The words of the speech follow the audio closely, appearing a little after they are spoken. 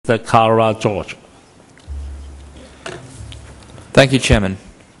Mr. Conrad George. Thank you, Chairman.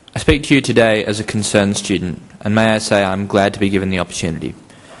 I speak to you today as a concerned student, and may I say I'm glad to be given the opportunity,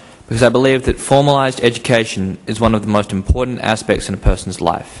 because I believe that formalised education is one of the most important aspects in a person's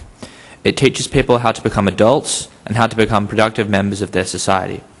life. It teaches people how to become adults and how to become productive members of their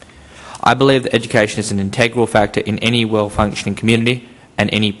society. I believe that education is an integral factor in any well-functioning community and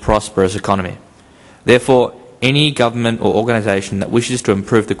any prosperous economy. Therefore, any government or organisation that wishes to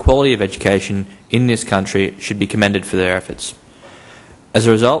improve the quality of education in this country should be commended for their efforts. As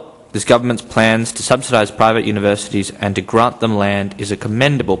a result, this government's plans to subsidise private universities and to grant them land is a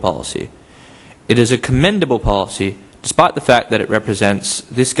commendable policy. It is a commendable policy despite the fact that it represents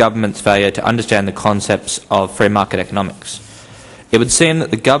this government's failure to understand the concepts of free market economics. It would seem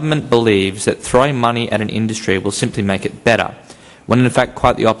that the government believes that throwing money at an industry will simply make it better, when in fact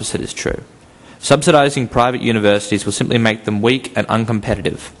quite the opposite is true. Subsidising private universities will simply make them weak and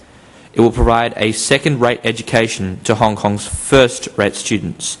uncompetitive. It will provide a second-rate education to Hong Kong's first-rate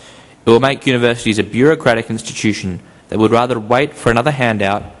students. It will make universities a bureaucratic institution that would rather wait for another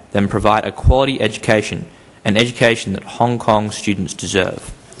handout than provide a quality education, an education that Hong Kong students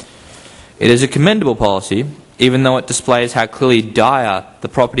deserve. It is a commendable policy, even though it displays how clearly dire the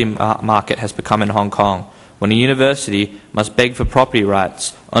property market has become in Hong Kong, when a university must beg for property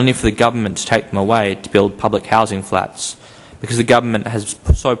rights only for the government to take them away to build public housing flats, because the government has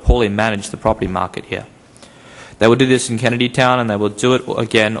so poorly managed the property market here. They will do this in Kennedy Town, and they will do it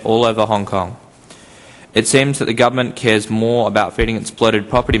again all over Hong Kong. It seems that the government cares more about feeding its bloated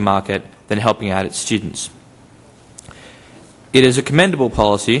property market than helping out its students. It is a commendable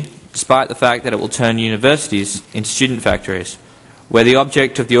policy, despite the fact that it will turn universities into student factories, where the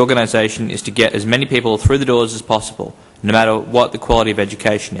object of the organisation is to get as many people through the doors as possible, no matter what the quality of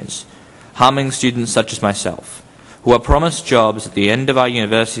education is, harming students such as myself, who are promised jobs at the end of our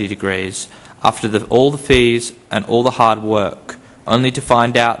university degrees after all the fees and all the hard work, only to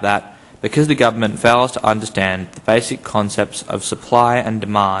find out that, because the government fails to understand the basic concepts of supply and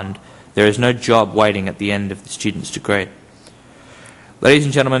demand, there is no job waiting at the end of the student's degree. Ladies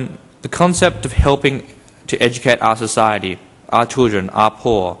and gentlemen, the concept of helping to educate our society, our children, our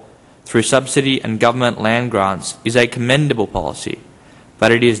poor, through subsidy and government land grants is a commendable policy,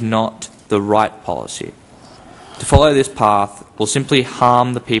 but it is not the right policy. To follow this path will simply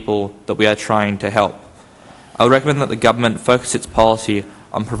harm the people that we are trying to help. I would recommend that the government focus its policy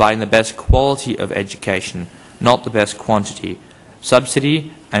on providing the best quality of education, not the best quantity.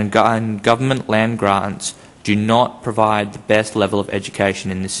 Subsidy and government land grants do not provide the best level of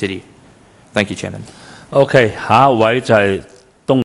education in this city. Thank you, Chairman. OK，下一位就係